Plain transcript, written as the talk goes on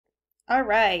All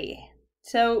right.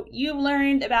 So you've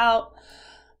learned about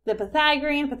the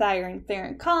Pythagorean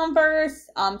theorem converse,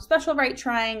 special right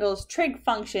triangles, trig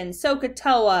functions,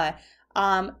 SOHCAHTOA,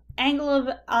 angle of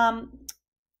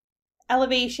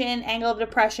elevation, angle of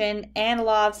depression, and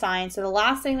law of sine. So the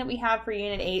last thing that we have for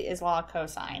Unit 8 is law of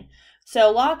cosine.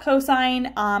 So law of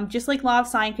cosine, just like law of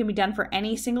sine, can be done for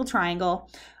any single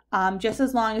triangle, just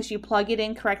as long as you plug it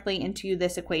in correctly into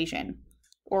this equation,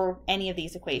 or any of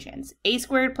these equations. A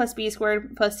squared plus b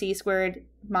squared plus c squared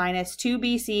minus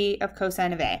 2bc of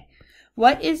cosine of a.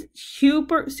 What is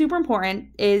super important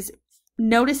is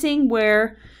noticing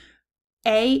where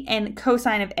a and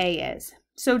cosine of a is.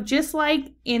 So just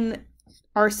like in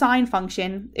our sine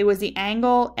function, it was the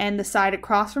angle and the side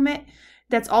across from it,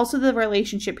 that's also the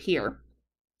relationship here.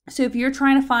 So if you're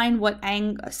trying to find what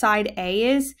side A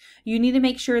is, you need to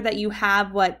make sure that you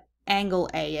have what angle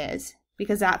A is,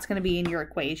 because that's going to be in your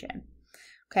equation.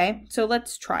 Okay, so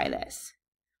let's try this.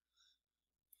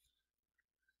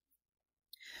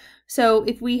 So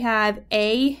if we have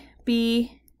A,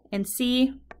 B, and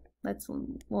C,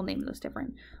 we'll name those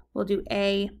different. We'll do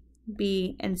A,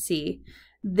 B, and C.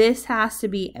 This has to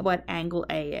be what angle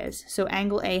A is. So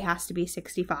angle A has to be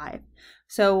 65.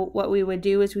 So what we would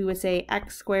do is we would say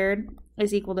x squared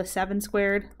is equal to 7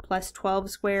 squared plus 12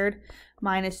 squared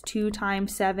minus 2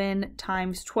 times 7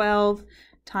 times 12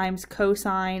 times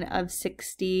cosine of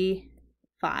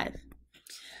 65.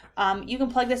 You can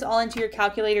plug this all into your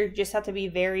calculator. You just have to be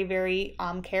very, very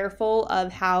careful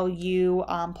of how you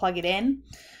plug it in.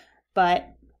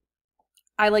 But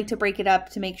I like to break it up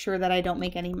to make sure that I don't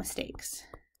make any mistakes.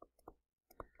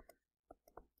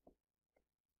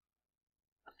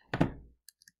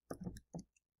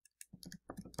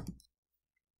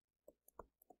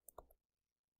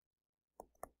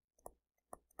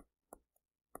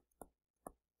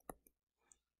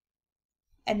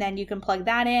 And then you can plug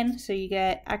that in, so you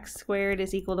get x squared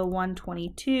is equal to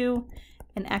 122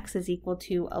 and x is equal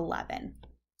to 11.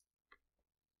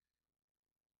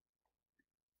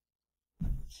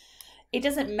 It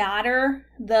doesn't matter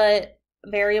the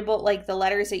variable, like the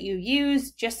letters that you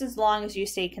use, just as long as you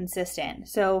stay consistent.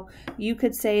 So you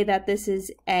could say that this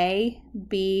is A,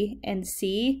 B, and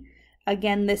C.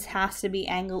 Again, this has to be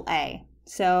angle A.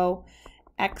 So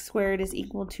x squared is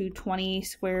equal to 20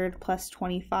 squared plus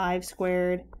 25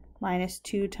 squared minus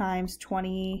 2 times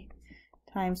 20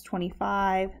 times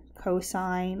 25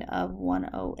 cosine of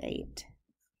 108.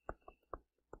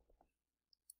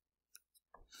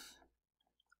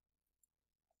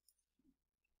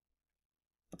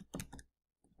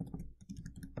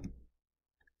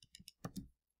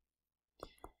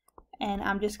 And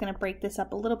I'm just going to break this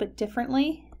up a little bit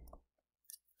differently.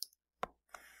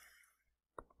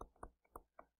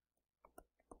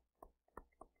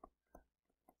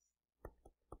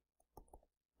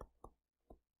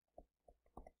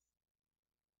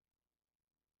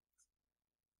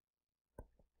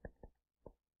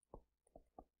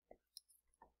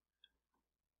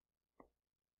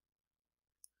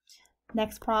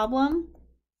 Next problem.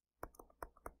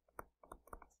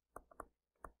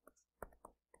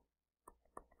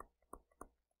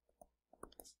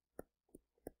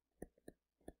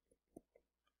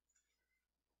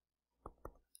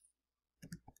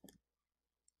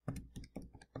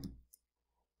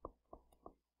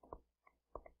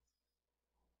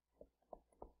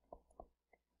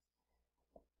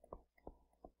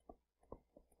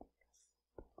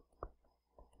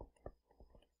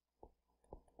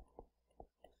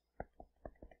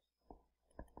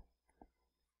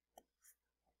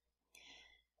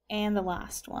 And the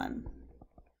last one.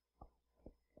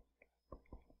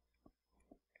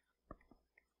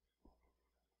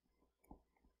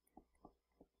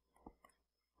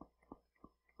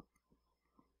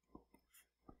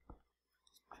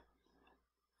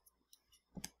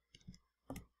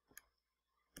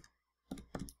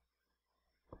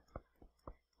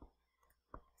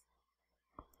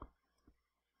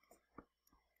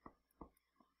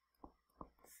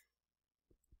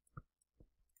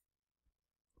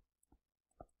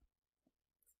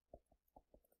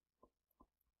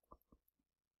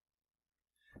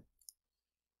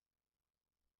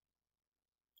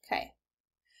 Okay,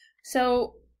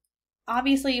 so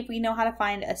obviously if we know how to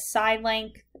find a side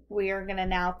length, we are going to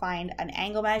now find an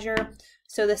angle measure.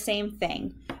 So the same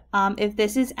thing. If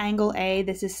this is angle A,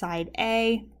 this is side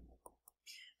A.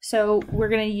 So we're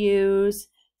going to use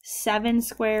 7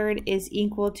 squared is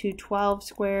equal to 12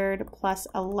 squared plus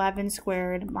 11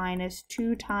 squared minus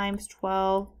 2 times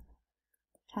 12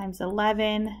 times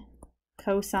 11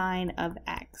 cosine of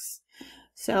x.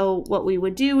 So what we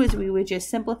would do is we would just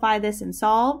simplify this and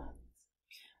solve.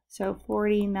 So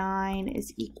 49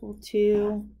 is equal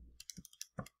to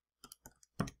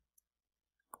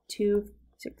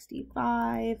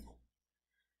 265.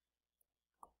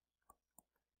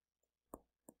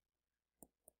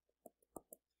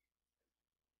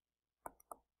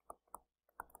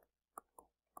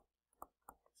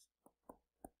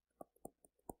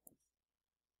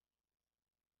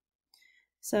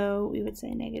 So we would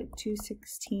say negative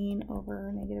 216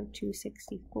 over negative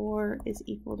 264 is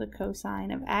equal to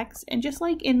cosine of x. And just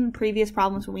like in previous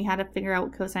problems when we had to figure out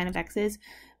what cosine of x is,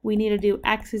 we need to do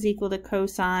x is equal to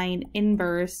cosine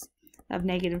inverse of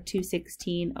negative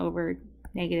 216 over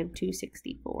negative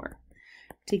 264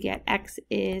 to get x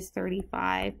is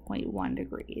 35.1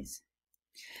 degrees.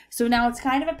 So now it's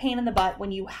kind of a pain in the butt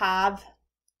when you have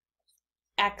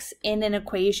x in an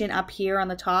equation up here on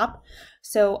the top.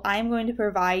 So I'm going to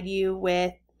provide you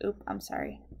with,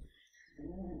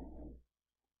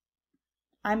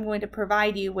 I'm going to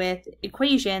provide you with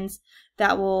equations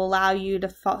that will allow you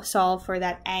to solve for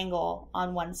that angle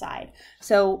on one side.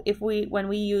 So when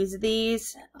we use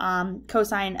these,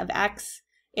 cosine of x,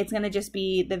 it's going to just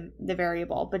be the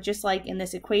variable. But just like in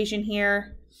this equation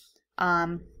here,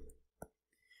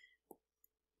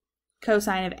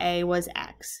 cosine of a was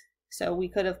x. So we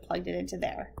could have plugged it into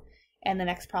there. And the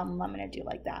next problem I'm going to do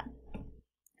like that.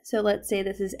 So let's say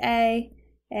this is A,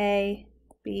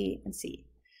 B, and C.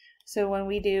 So when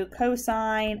we do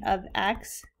cosine of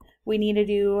x, we need to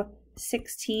do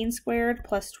 16 squared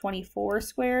plus 24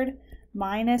 squared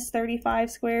minus 35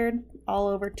 squared all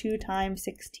over 2 times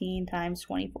 16 times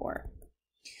 24.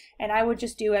 And I would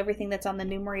just do everything that's on the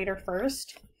numerator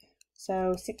first.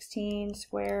 So 16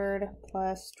 squared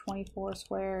plus 24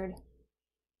 squared.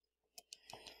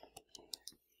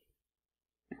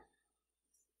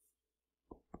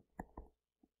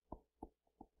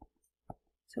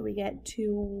 So we get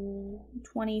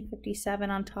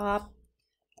 2057 on top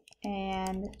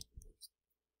and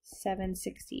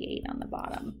 768 on the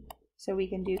bottom. So we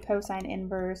can do cosine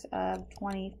inverse of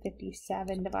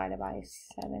 2057 divided by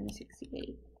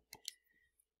 768.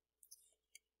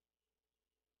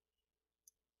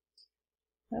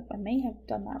 Yep, I may have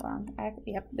done that wrong.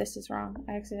 Yep, this is wrong.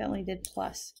 I accidentally did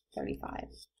plus 35.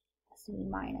 Has to be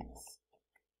minus.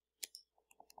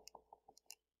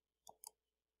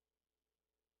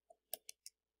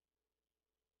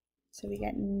 So we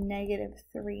get negative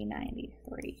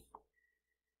 393.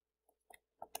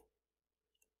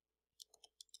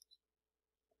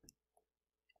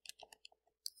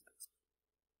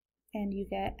 And you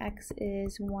get x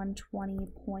is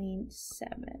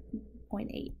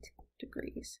 120.8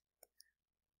 degrees.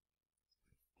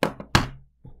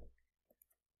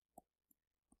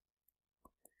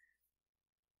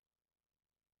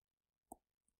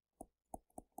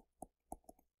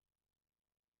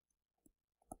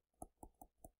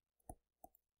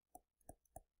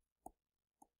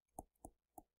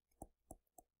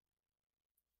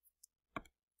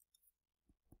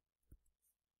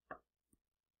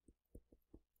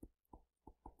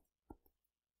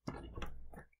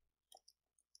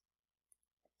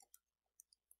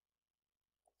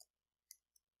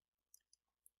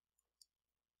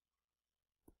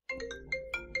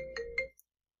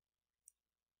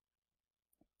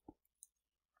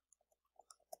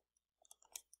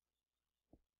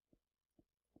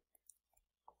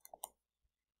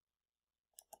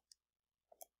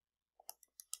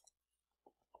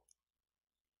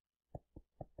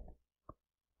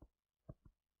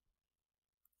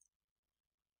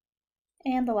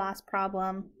 And the last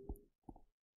problem.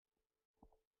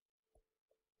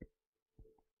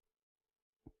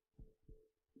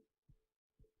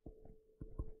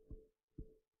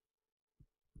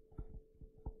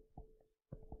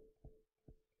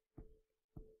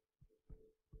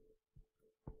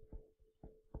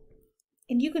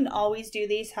 And you can always do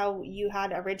these how you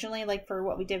had originally, like for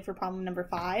what we did for problem number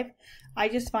 5. I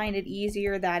just find it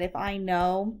easier that if I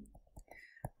know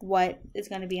what is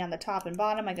going to be on the top and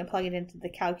bottom, I can plug it into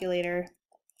the calculator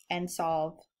and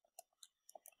solve.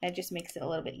 It just makes it a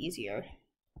little bit easier.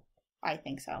 I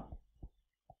think so.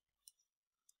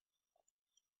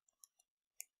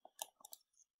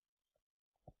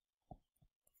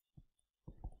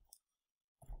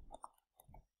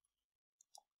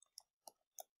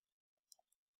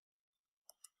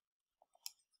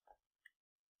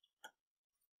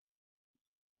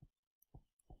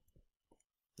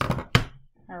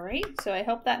 All right, so I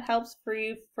hope that helps for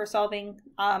you for solving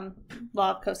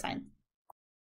law of cosine.